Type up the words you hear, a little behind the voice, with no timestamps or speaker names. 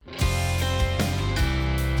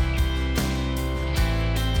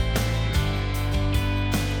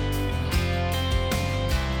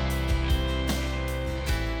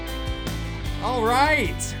All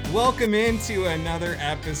right, welcome into another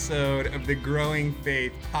episode of the Growing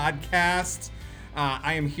Faith podcast.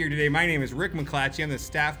 I am here today. My name is Rick McClatchy. I'm the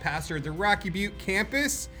staff pastor at the Rocky Butte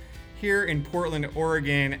Campus here in Portland,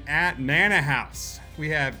 Oregon at Manna House. We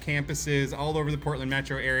have campuses all over the Portland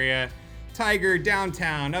metro area, Tiger,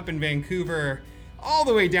 downtown, up in Vancouver, all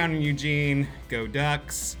the way down in Eugene. Go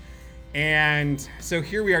Ducks. And so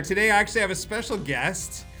here we are. Today I actually have a special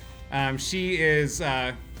guest. She is,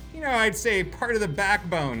 I'd say part of the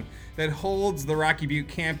backbone that holds the Rocky Butte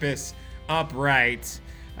campus upright.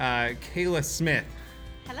 Kayla Smith.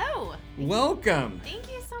 Hello. Welcome.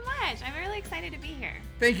 Thank you so much. I'm really excited to be here.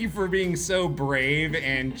 Thank you for being so brave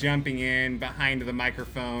and jumping in behind the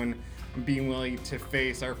microphone and being willing to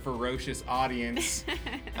face our ferocious audience.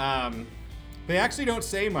 They actually don't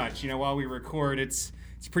say much, while we record. It's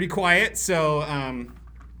pretty quiet. So,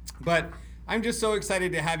 but I'm just so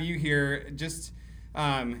excited to have you here.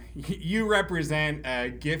 You represent a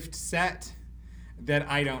gift set that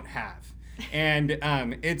I don't have. And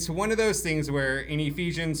it's one of those things where in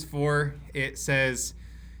Ephesians 4, it says,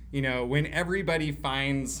 when everybody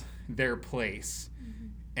finds their place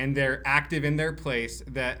and they're active in their place,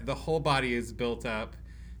 that the whole body is built up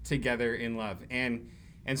together in love. And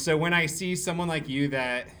so when I see someone like you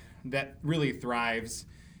that really thrives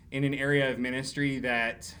in an area of ministry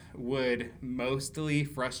that would mostly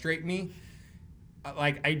frustrate me,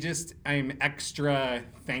 I'm extra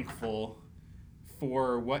thankful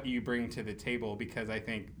for what you bring to the table, because I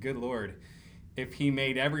think, good Lord, if he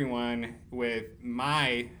made everyone with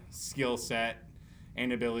my skill set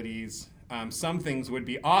and abilities, some things would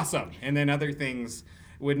be awesome, and then other things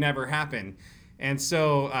would never happen. And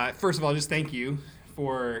so, first of all, just thank you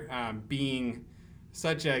for being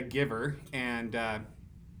such a giver. And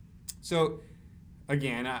so,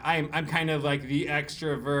 again, I'm kind of like the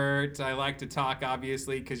extrovert. I like to talk,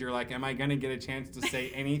 obviously, because you're like, am I going to get a chance to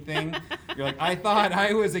say anything? You're like, I thought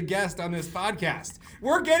I was a guest on this podcast.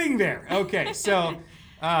 We're getting there. Okay, so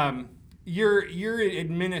you're an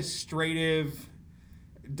administrative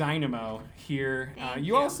dynamo here.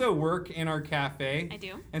 You also work in our cafe. I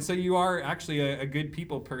do. And so you are actually a good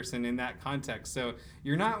people person in that context. So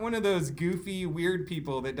you're not one of those goofy, weird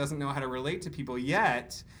people that doesn't know how to relate to people,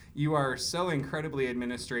 yet you are so incredibly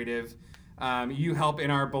administrative. You help in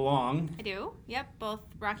our Belong. I do. Yep, both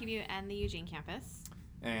Rocky Butte and the Eugene campus.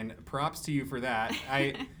 And props to you for that.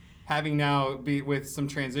 Having now be with some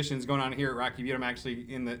transitions going on here at Rocky Butte, I'm actually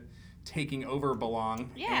in the taking over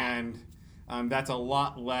Belong. Yeah. And that's a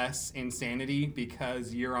lot less insanity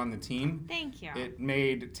because you're on the team. Thank you. It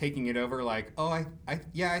made taking it over like,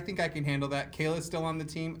 I think I can handle that. Kayla's still on the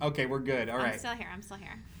team. Okay, we're good. All right. I'm still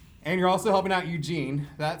here. And you're also helping out Eugene.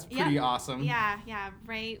 That's pretty awesome. Yeah.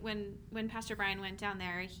 Right when Pastor Brian went down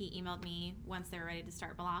there, he emailed me once they were ready to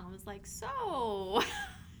start Belong and was like, so,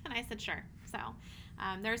 and I said, sure. So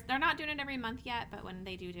they're not doing it every month yet, but when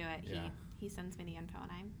they do it, he sends me the info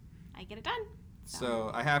and I get it done.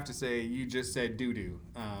 So I have to say, you just said doo-doo.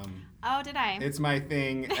 Oh, did I? It's my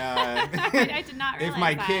thing. I did not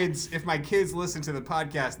realize If my kids listen to the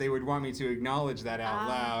podcast, they would want me to acknowledge that out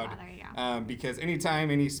loud. There you go. Because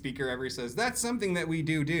anytime any speaker ever says, that's something that we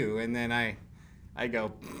do, and then I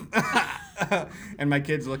go, and my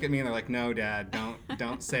kids look at me and they're like, no, Dad,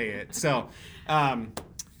 don't say it. So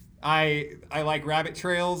I like rabbit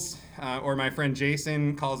trails, or my friend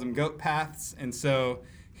Jason calls them goat paths, and so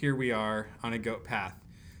here we are on a goat path.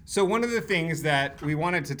 So one of the things that we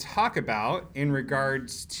wanted to talk about in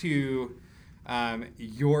regards to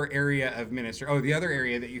your area of ministry, the other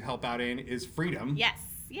area that you help out in is freedom. Yes.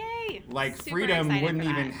 Yay. Like, Super freedom wouldn't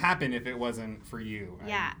excited even happen if it wasn't for you.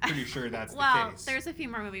 Yeah. I'm pretty sure that's the case. Well, there's a few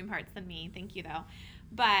more moving parts than me. Thank you, though.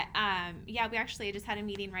 But, we actually just had a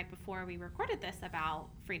meeting right before we recorded this about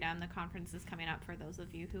freedom. The conference is coming up for those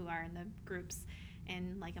of you who are in the groups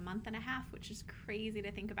in like a month and a half, which is crazy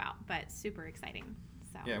to think about, but super exciting.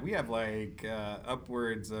 So yeah, we have like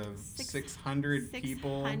upwards of 600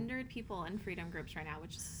 people. 600 people in freedom groups right now,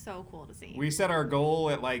 which is so cool to see. We set our goal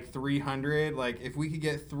at like 300. Like, if we could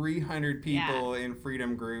get 300 people in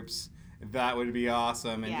freedom groups, that would be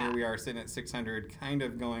awesome. And here we are sitting at 600, kind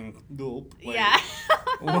of going, gulp. Like,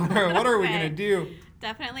 what are we gonna do?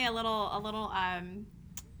 Definitely a little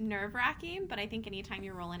nerve-wracking, but I think anytime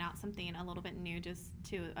you're rolling out something a little bit new just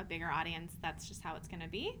to a bigger audience, that's just how it's going to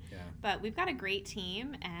be. Yeah. But we've got a great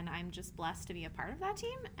team, and I'm just blessed to be a part of that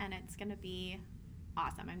team, and it's going to be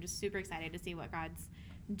awesome. I'm just super excited to see what God's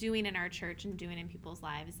doing in our church and doing in people's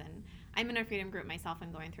lives. And I'm in a freedom group myself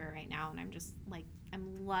and going through it right now, and I'm just like,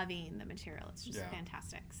 I'm loving the material. It's just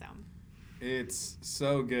fantastic. So It's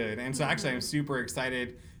so good. And so actually I'm super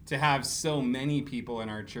excited to have so many people in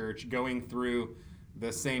our church going through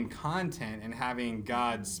the same content and having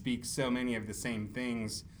God speak so many of the same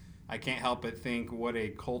things. I can't help but think what a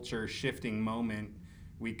culture shifting moment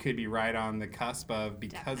we could be right on the cusp of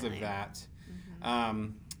because of that.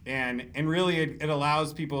 And really it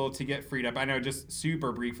allows people to get freed up. I know, just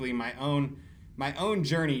super briefly, my own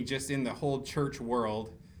journey just in the whole church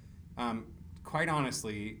world, quite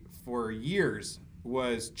honestly, for years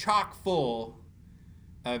was chock full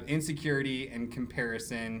of insecurity and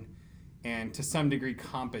comparison and to some degree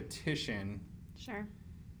competition. Sure.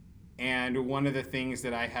 And one of the things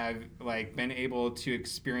that I have been able to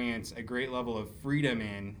experience a great level of freedom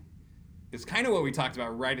in is kind of what we talked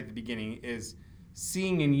about right at the beginning, is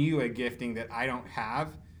seeing in you a gifting that I don't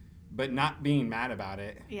have, but not being mad about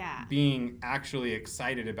it. Yeah. Being actually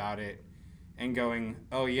excited about it and going,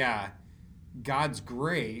 oh yeah, God's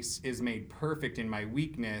grace is made perfect in my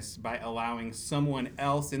weakness by allowing someone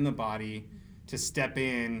else in the body to step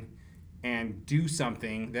in and do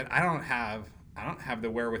something that I don't have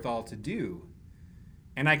the wherewithal to do.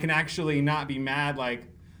 And I can actually not be mad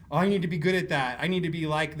oh, I need to be good at that. I need to be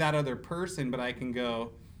like that other person, but I can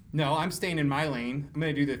go, no, I'm staying in my lane. I'm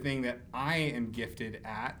going to do the thing that I am gifted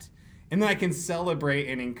at. And then I can celebrate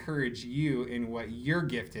and encourage you in what you're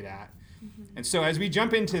gifted at. And so as we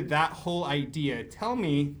jump into that whole idea, tell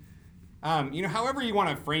me, however you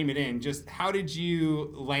want to frame it in, just how did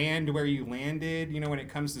you land where you landed, when it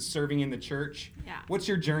comes to serving in the church? Yeah. What's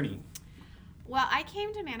your journey? Well, I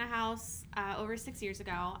came to Manna House over 6 years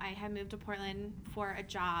ago. I had moved to Portland for a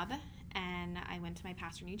job, and I went to my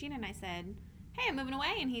pastor in Eugene, and I said, hey, I'm moving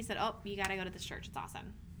away. And he said, oh, you got to go to this church. It's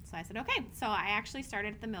awesome. So I said, okay. So I actually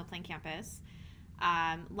started at the Mill Plain campus.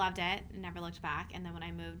 Loved it, never looked back. And then when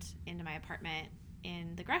I moved into my apartment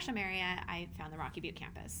in the Gresham area, I found the Rocky Butte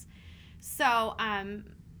campus. So I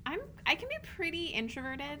can be pretty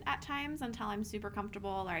introverted at times until I'm super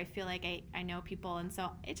comfortable or I feel like I know people. And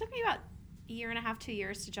so it took me about a year and a half, 2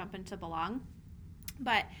 years to jump into Belong.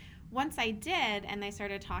 But once I did, and they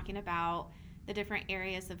started talking about the different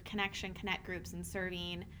areas of connection, connect groups, and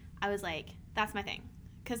serving, I was like, that's my thing.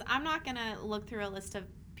 Because I'm not going to look through a list of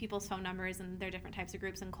people's phone numbers and their different types of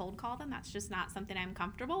groups and cold call them. That's just not something I'm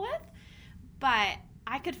comfortable with. But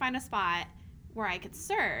I could find a spot where I could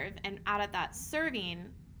serve, and out of that serving,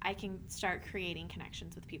 I can start creating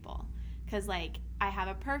connections with people. Because I have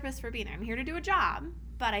a purpose for being there. I'm here to do a job,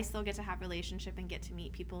 but I still get to have relationship and get to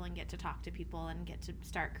meet people and get to talk to people and get to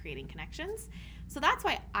start creating connections. So that's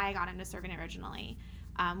why I got into serving originally,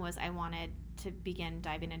 was I wanted to begin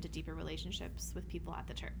diving into deeper relationships with people at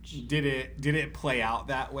the church. Did it play out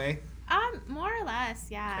that way? More or less,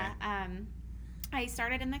 yeah. Okay. I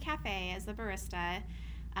started in the cafe as a barista.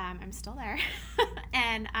 I'm still there.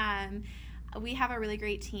 And we have a really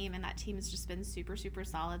great team, and that team has just been super, super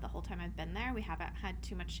solid the whole time I've been there. We haven't had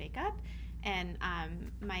too much shakeup. And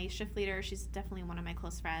my shift leader, she's definitely one of my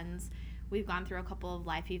close friends. We've gone through a couple of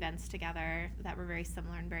life events together that were very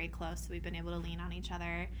similar and very close, so we've been able to lean on each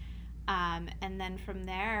other. And then from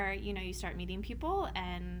there, you start meeting people,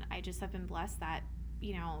 and I just have been blessed that,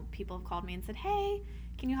 people have called me and said, hey,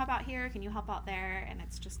 can you help out here? Can you help out there? And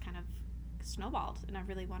it's just kind of snowballed in a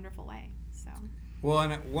really wonderful way. So. Well,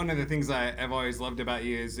 and one of the things I've always loved about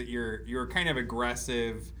you is that you're kind of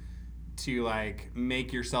aggressive to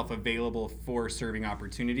make yourself available for serving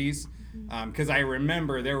opportunities. Because I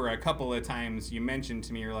remember there were a couple of times you mentioned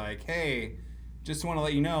to me, you're like, hey, just want to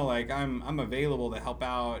let you know, I'm available to help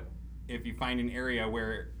out if you find an area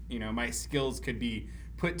where, my skills could be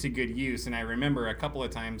put to good use. And I remember a couple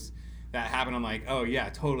of times that happened. I'm like, oh yeah,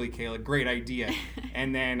 totally, Kayla, great idea.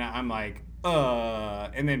 And then I'm like,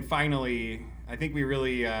 and then finally, I think we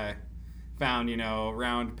really found,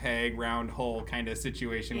 round peg, round hole kind of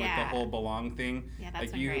situation with the whole Belong thing. Yeah,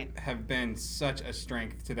 that's you great. have been such a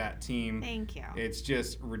strength to that team. Thank you. It's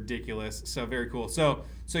just ridiculous. So very cool. So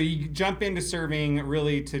you jump into serving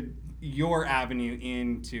really to your avenue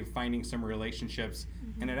into finding some relationships,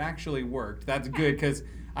 and it actually worked. That's good, because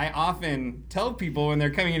I often tell people when they're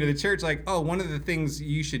coming into the church, one of the things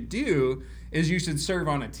you should do is you should serve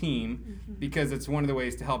on a team, because it's one of the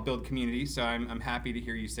ways to help build community. So I'm happy to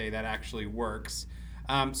hear you say that actually works.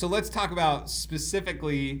 So let's talk about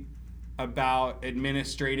specifically about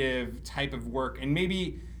administrative type of work, and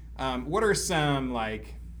maybe what are some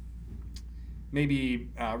maybe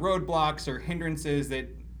roadblocks or hindrances that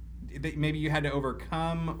maybe you had to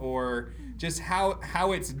overcome, or just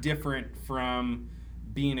how it's different from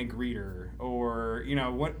being a greeter, or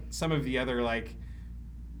what some of the other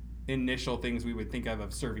initial things we would think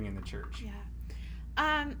of serving in the church. Yeah.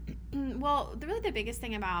 Well, really the biggest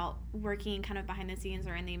thing about working kind of behind the scenes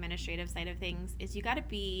or in the administrative side of things is you got to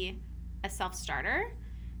be a self-starter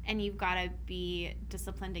and you've got to be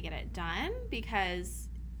disciplined to get it done, because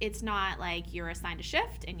it's not like you're assigned a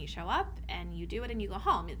shift and you show up and you do it and you go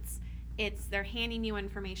home. It's they're handing you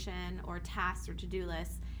information or tasks or to-do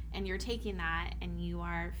lists, and you're taking that and you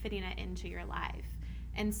are fitting it into your life.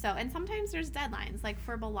 And sometimes there's deadlines. Like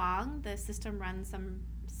for Belong, the system runs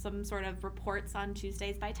some sort of reports on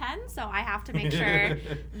Tuesdays by 10. So I have to make sure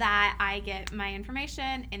that I get my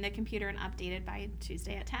information in the computer and updated by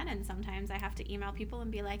Tuesday at 10. And sometimes I have to email people and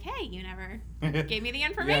be like, hey, you never gave me the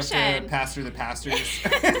information. You have to pass through the pastors.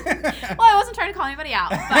 Well, I wasn't trying to call anybody out,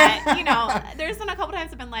 but, there's been a couple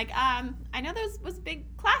times I've been like, I know those was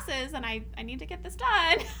big classes and I need to get this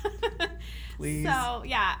done. Please. So,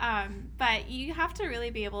 yeah, but you have to really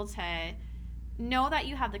be able to know that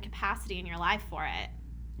you have the capacity in your life for it.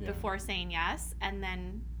 Yeah. Before saying yes, and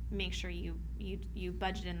then make sure you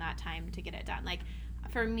budget in that time to get it done. Like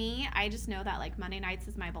for me, I just know that like Monday nights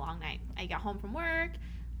is my Belong night. I get home from work,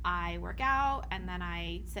 I work out, and then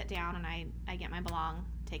I sit down and I get my Belong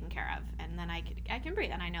taken care of, and then I can breathe,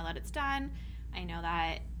 and I know that it's done. I know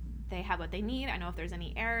that they have what they need. I know if there's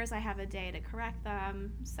any errors, I have a day to correct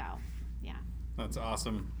them. So yeah, that's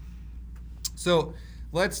awesome. So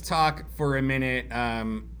let's talk for a minute.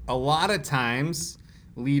 A lot of times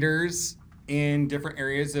leaders in different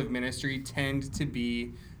areas of ministry tend to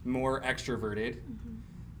be more extroverted. Mm-hmm.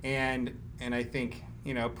 And I think,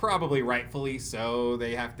 probably rightfully so.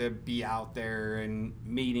 They have to be out there and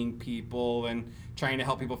meeting people and trying to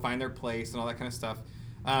help people find their place and all that kind of stuff.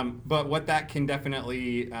 But what that can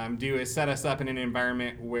definitely do is set us up in an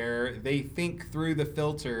environment where they think through the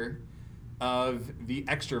filter of the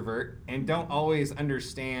extrovert and don't always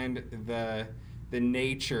understand the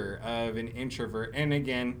nature of an introvert. And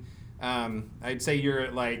again, I'd say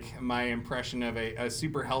you're like my impression of a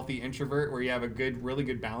super healthy introvert where you have a really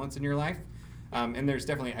good balance in your life. And there's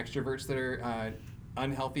definitely extroverts that are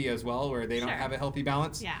unhealthy as well, where they don't have a healthy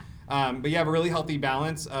balance. Yeah. But you have a really healthy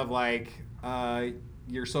balance of like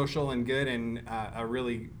you're social and good and a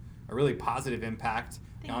really positive impact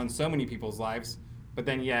on so many people's lives. But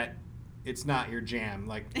then yet it's not your jam.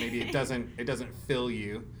 Like maybe it doesn't fill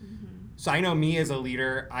you. So I know me as a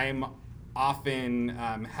leader, I'm often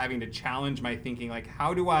having to challenge my thinking. Like,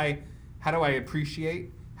 how do I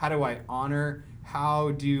appreciate? How do I honor?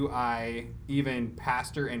 How do I even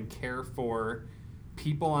pastor and care for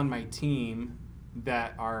people on my team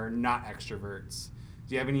that are not extroverts?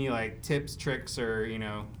 Do you have any like tips, tricks, or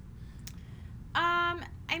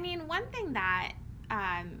one thing that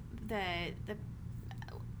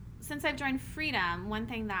since I've joined Freedom, one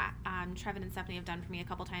thing that Trevin and Stephanie have done for me a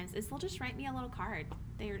couple times is they'll just write me a little card.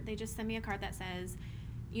 They just send me a card that says,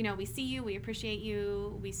 we see you, we appreciate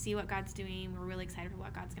you, we see what God's doing, we're really excited for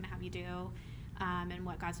what God's going to have you do, and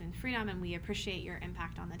what God's doing with Freedom, and we appreciate your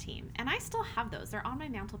impact on the team. And I still have those. They're on my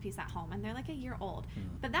mantelpiece at home, and they're like a year old.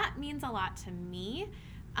 But that means a lot to me.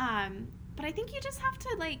 But I think you just have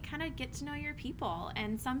to like kind of get to know your people,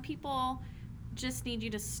 and some people just need you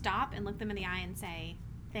to stop and look them in the eye and say,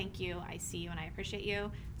 thank you, I see you, and I appreciate you.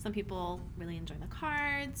 Some people really enjoy the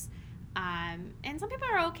cards. And some people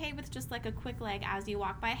are okay with just like a quick as you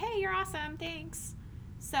walk by, hey, you're awesome, thanks.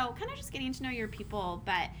 So kind of just getting to know your people.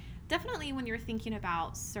 But definitely when you're thinking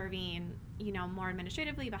about serving, more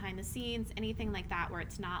administratively behind the scenes, anything like that, where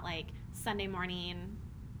it's not like Sunday morning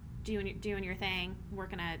doing your thing,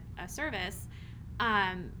 working a service,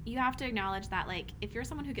 you have to acknowledge that like if you're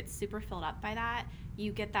someone who gets super filled up by that,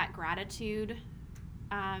 you get that gratitude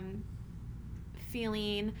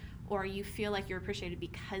feeling, or you feel like you're appreciated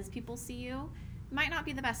because people see you, might not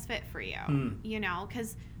be the best fit for you.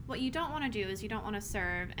 Because what you don't want to do is you don't want to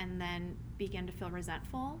serve and then begin to feel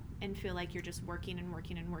resentful and feel like you're just working and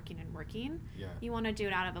working and working and working. Yeah. You want to do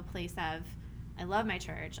it out of a place of, I love my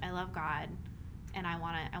church, I love God, and I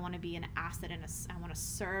want to be an asset, and I want to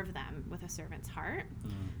serve them with a servant's heart.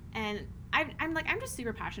 And I'm just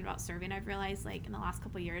super passionate about serving. I've realized like in the last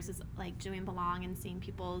couple of years is like doing Belong and seeing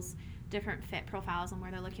people's different fit profiles and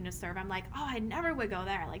where they're looking to serve. I'm like, oh, I never would go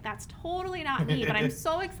there. Like that's totally not me. But I'm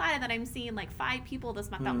so excited that I'm seeing like 5 people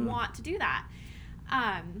this month that want to do that.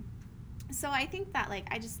 So I think that like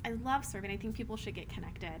I love serving. I think people should get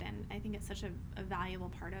connected, and I think it's such a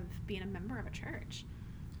valuable part of being a member of a church.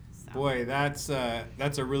 So. Boy, that's a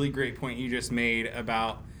really great point you just made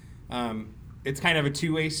about it's kind of a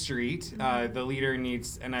two-way street. The leader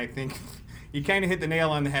needs, and I think you kind of hit the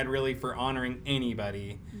nail on the head really for honoring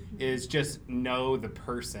anybody, is just know the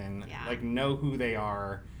person, like know who they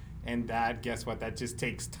are, And that, guess what? That just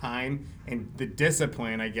takes time and the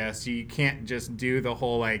discipline, I guess. You can't just do the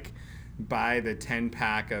whole, like, buy the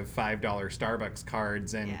 10-pack of $5 Starbucks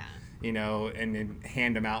cards and, you know, and then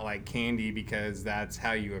hand them out like candy because that's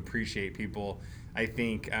how you appreciate people. I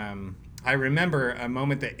think I remember a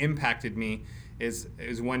moment that impacted me is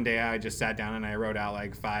one day I just sat down and I wrote out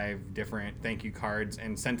like 5 different thank you cards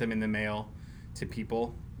and sent them in the mail to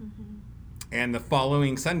people. Mm-hmm. And the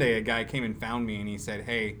following Sunday, a guy came and found me and he said,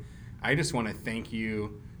 "Hey, I just want to thank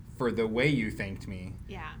you for the way you thanked me."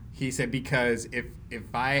 Yeah. He said, because if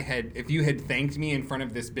you had thanked me in front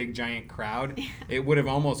of this big giant crowd, it would have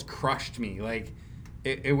almost crushed me. Like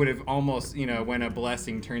it would have almost, you know, when a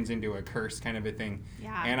blessing turns into a curse kind of a thing.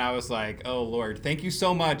 Yeah. And I was like, "Oh Lord, thank you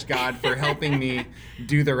so much, God, for helping me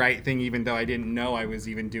do the right thing, even though I didn't know I was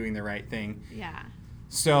even doing the right thing." Yeah.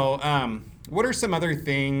 So, what are some other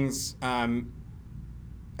things?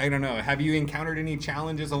 I don't know. Have you encountered any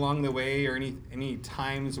challenges along the way, or any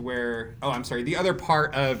times where? Oh, I'm sorry. The other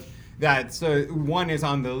part of that. So one is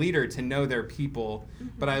on the leader to know their people,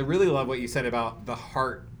 but I really love what you said about the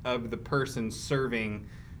heart of the person serving.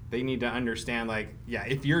 They need to understand, like, yeah,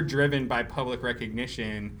 if you're driven by public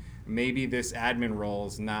recognition, maybe this admin role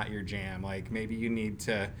is not your jam. Like, maybe you need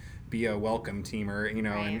to be a welcome teamer, you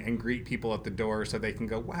know, right. and greet people at the door so they can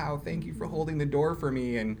go, "Wow, thank you for holding the door for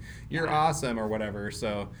me, and you're awesome," or whatever.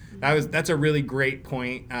 So that's a really great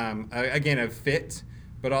point. Again, of fit,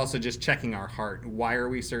 but also just checking our heart. Why are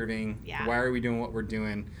we serving? Yeah. Why are we doing what we're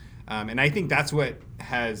doing? And I think that's what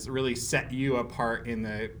has really set you apart in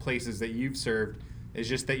the places that you've served, is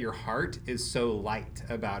just that your heart is so light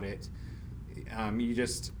about it. You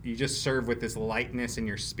just serve with this lightness in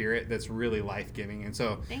your spirit that's really life-giving. And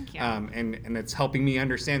so thank you. And it's helping me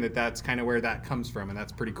understand that that's kind of where that comes from, and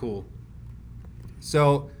that's pretty cool.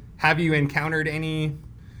 So have you encountered any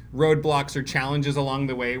roadblocks or challenges along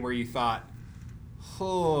the way where you thought,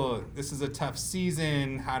 "Oh, this is a tough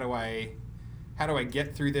season. How do I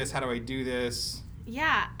get through this? How do I do this?"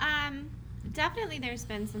 Yeah, definitely there's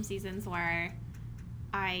been some seasons where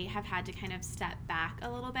I have had to kind of step back a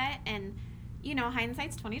little bit, and you know,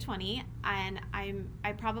 hindsight's 20/20, and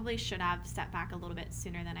I probably should have stepped back a little bit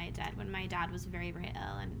sooner than I did. When my dad was very, very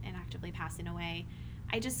ill and actively passing away,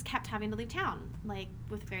 I just kept having to leave town, like,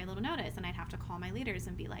 with very little notice, and I'd have to call my leaders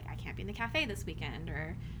and be like, "I can't be in the cafe this weekend,"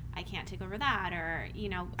 or "I can't take over that," or, you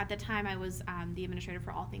know, at the time I was the administrator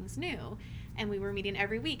for All Things New, and we were meeting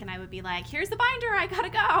every week, and I would be like, "Here's the binder, I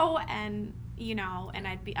gotta go," and, you know, and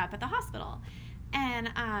I'd be up at the hospital.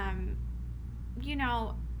 And, you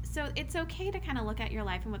know, so it's okay to kind of look at your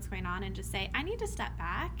life and what's going on and just say, I need to step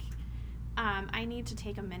back. I need to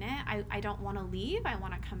take a minute. I don't want to leave. I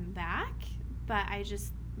want to come back. But I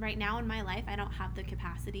just, right now in my life, I don't have the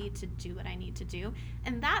capacity to do what I need to do.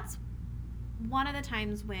 And that's one of the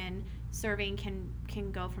times when serving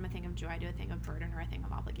can go from a thing of joy to a thing of burden or a thing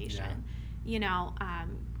of obligation. Yeah. You know,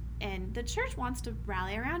 and the church wants to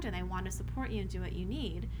rally around you, and they want to support you and do what you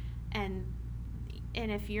need. And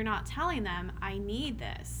if you're not telling them, "I need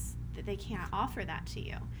this," that they can't offer that to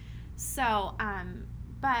you. So,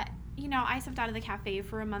 but, you know, I stepped out of the cafe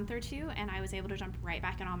for a month or two, and I was able to jump right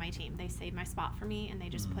back in on my team. They saved my spot for me, and they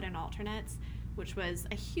just put in alternates, which was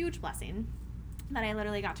a huge blessing, that I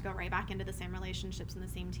literally got to go right back into the same relationships and the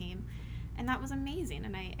same team. And that was amazing,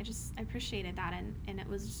 and I appreciated that, and it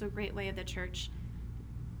was just a great way of the church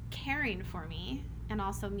caring for me, and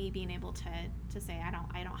also me being able to say, I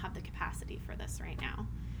don't have the capacity for this right now.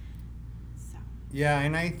 So. Yeah,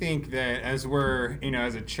 and I think that as we're, you know,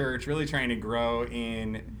 as a church, really trying to grow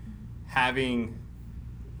in having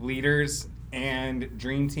leaders and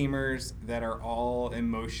dream teamers that are all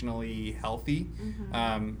emotionally healthy,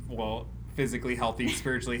 well, physically healthy,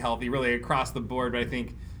 spiritually healthy, really across the board. But I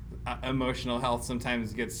think emotional health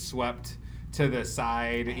sometimes gets swept to the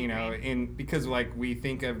side, you know, because, like, we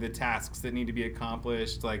think of the tasks that need to be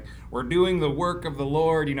accomplished, like, we're doing the work of the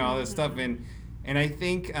Lord, you know, all this stuff, and I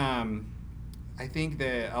think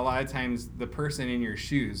that a lot of times the person in your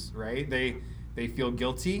shoes, right, they feel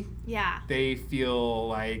guilty, they feel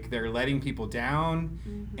like they're letting people down,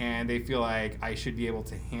 and they feel like, I should be able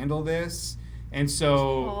to handle this. And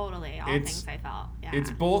so totally all things I felt.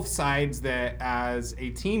 It's both sides that, as a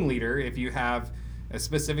team leader, if you have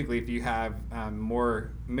specifically if you have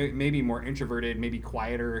maybe more introverted, maybe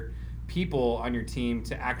quieter people on your team,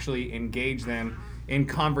 to actually engage them in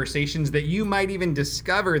conversations that you might even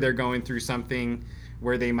discover they're going through something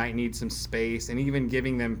where they might need some space, and even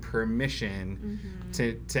giving them permission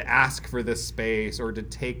to ask for the space or to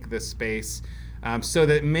take the space, so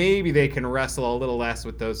that maybe they can wrestle a little less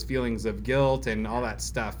with those feelings of guilt and all that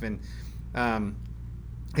stuff. And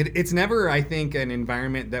it's never, I think, an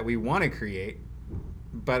environment that we want to create,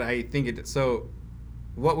 but I think it. So,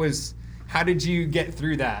 how did you get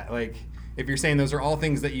through that? Like, if you're saying those are all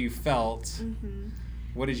things that you felt,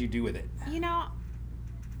 what did you do with it?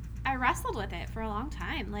 I wrestled with it for a long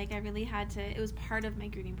time. Like, I really had to. It was part of my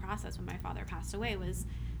grieving process when my father passed away. Was,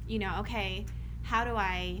 okay, how do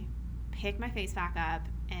I pick my face back up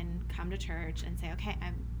and come to church and say, okay,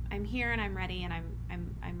 I'm here and I'm ready and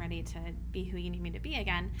I'm ready to be who you need me to be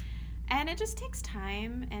again. And it just takes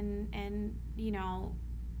time, and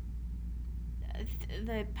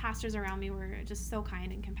the pastors around me were just so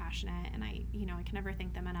kind and compassionate, and I can never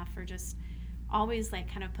thank them enough for just always like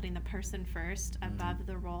kind of putting the person first above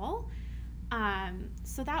the role.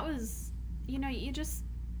 So that was, you just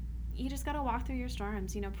got to walk through your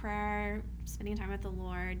storms, prayer, spending time with the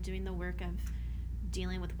Lord, doing the work of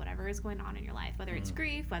dealing with whatever is going on in your life, whether it's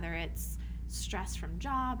grief, whether it's stress from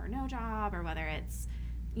job or no job, or whether it's,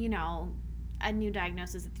 a new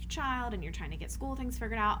diagnosis with your child and you're trying to get school things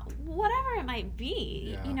figured out, whatever it might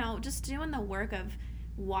be, just doing the work of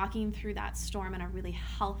walking through that storm in a really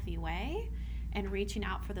healthy way and reaching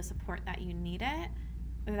out for the support that you need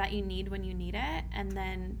when you need it. And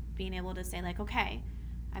then being able to say like, okay,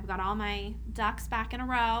 I've got all my ducks back in a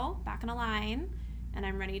row, back in a line, and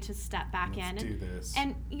I'm ready to step back in. Let's do this.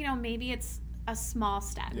 And maybe it's a small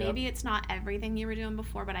step. Yep. Maybe it's not everything you were doing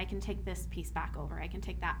before, but I can take this piece back over. I can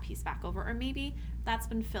take that piece back over. Or maybe that's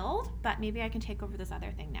been filled, but maybe I can take over this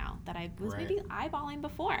other thing now that I was maybe eyeballing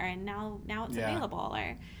before, and now it's available.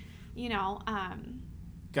 Or,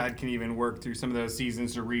 God can even work through some of those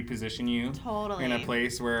seasons to reposition you in a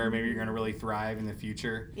place where maybe you're going to really thrive in the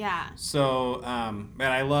future. Yeah. So,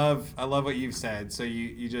 man, I love what you've said. So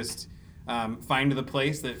you just find the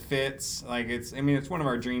place that fits. Like it's one of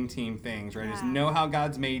our dream team things, right? Is know how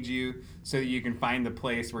God's made you so that you can find the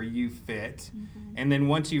place where you fit. And then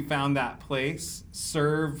once you found that place,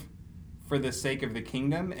 serve for the sake of the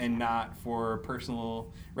kingdom and not for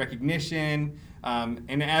personal recognition.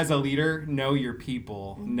 And as a leader, know your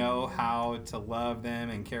people, know how to love them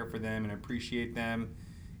and care for them and appreciate them,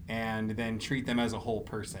 and then treat them as a whole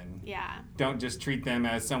person. Yeah. Don't just treat them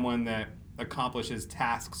as someone that accomplishes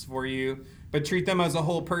tasks for you, but treat them as a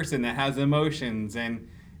whole person that has emotions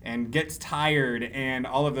and gets tired and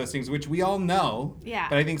all of those things, which we all know. Yeah.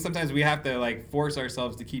 But I think sometimes we have to like force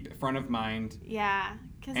ourselves to keep it front of mind. Yeah.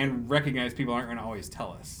 And recognize people aren't going to always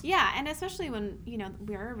tell us. Yeah, and especially when,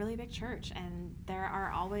 we're a really big church and there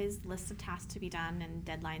are always lists of tasks to be done and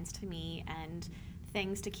deadlines to meet and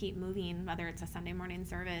things to keep moving, whether it's a Sunday morning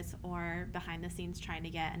service or behind the scenes trying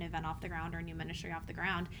to get an event off the ground or a new ministry off the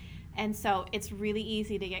ground. And so it's really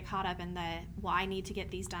easy to get caught up in I need to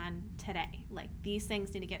get these done today. Like, these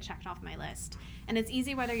things need to get checked off my list. And it's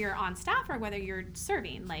easy whether you're on staff or whether you're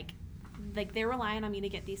serving. Like they're relying on me to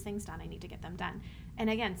get these things done. I need to get them done. And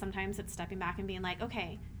again, sometimes it's stepping back and being like,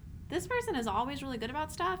 okay, this person is always really good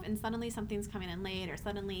about stuff, and suddenly something's coming in late, or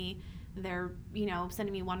suddenly they're,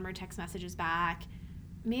 sending me one more text messages back.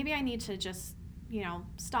 Maybe I need to just,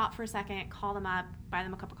 stop for a second, call them up, buy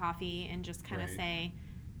them a cup of coffee, and just kind of say,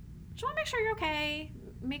 just want to make sure you're okay.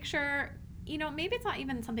 Make sure, maybe it's not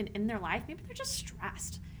even something in their life. Maybe they're just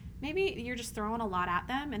stressed. Maybe you're just throwing a lot at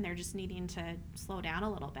them and they're just needing to slow down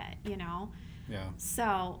a little bit, Yeah.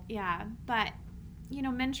 So, yeah. But,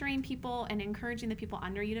 mentoring people and encouraging the people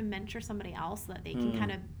under you to mentor somebody else so that they can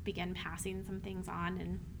kind of begin passing some things on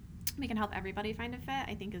and we can help everybody find a fit,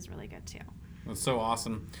 I think is really good too. That's so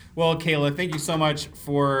awesome. Well, Kayla, thank you so much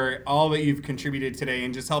for all that you've contributed today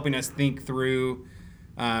and just helping us think through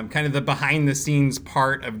kind of the behind the scenes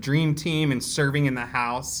part of Dream Team and serving in the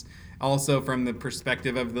house. Also from the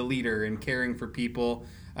perspective of the leader and caring for people.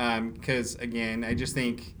 Because, again, I just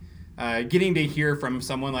think getting to hear from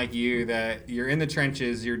someone like you that you're in the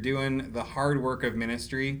trenches, you're doing the hard work of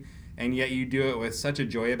ministry, and yet you do it with such a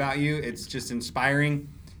joy about you, it's just inspiring.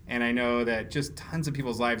 And I know that just tons of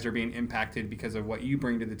people's lives are being impacted because of what you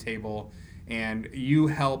bring to the table. And you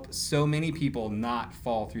help so many people not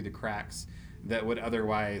fall through the cracks that would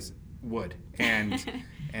otherwise would. And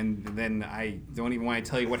then I don't even want to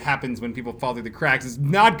tell you what happens when people fall through the cracks. It's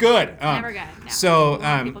not good. Never good. No. So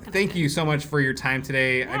thank you so much for your time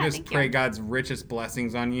today. Yeah, I just pray God's richest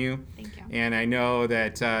blessings on you. Thank you. And I know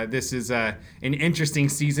that this is an interesting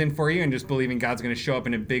season for you, and just believing God's going to show up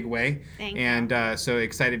in a big way. Thank you. And so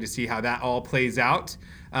excited to see how that all plays out.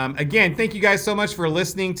 Again, thank you guys so much for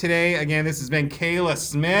listening today. Again, this has been Kayla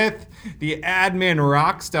Smith, the admin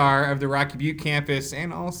rock star of the Rocky Butte Campus,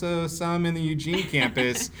 and also some in the Eugene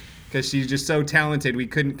campus, because she's just so talented. We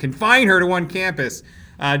couldn't confine her to one campus.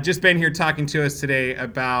 Just been here talking to us today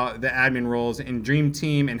about the admin roles in Dream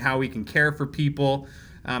Team and how we can care for people.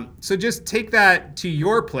 So just take that to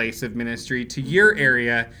your place of ministry, to your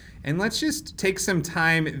area, and let's just take some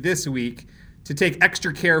time this week to take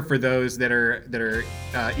extra care for those that are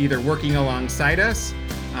either working alongside us,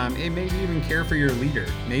 and maybe even care for your leader.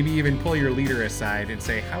 Maybe even pull your leader aside and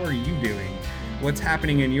say, how are you doing? What's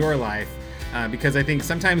happening in your life? Because I think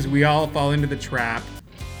sometimes we all fall into the trap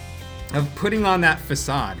of putting on that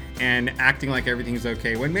facade and acting like everything's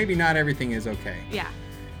okay when maybe not everything is okay. Yeah.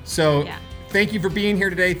 So thank you for being here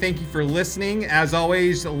today. Thank you for listening. As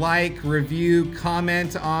always, like, review,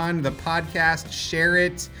 comment on the podcast, share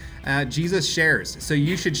it. Jesus shares, so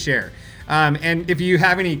you should share. And if you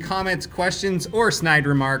have any comments, questions, or snide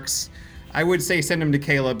remarks, I would say send them to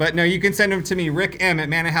Kayla, but no, you can send them to me,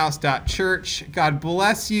 rickm@manahouse.church. God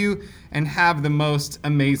bless you and have the most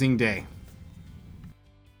amazing day.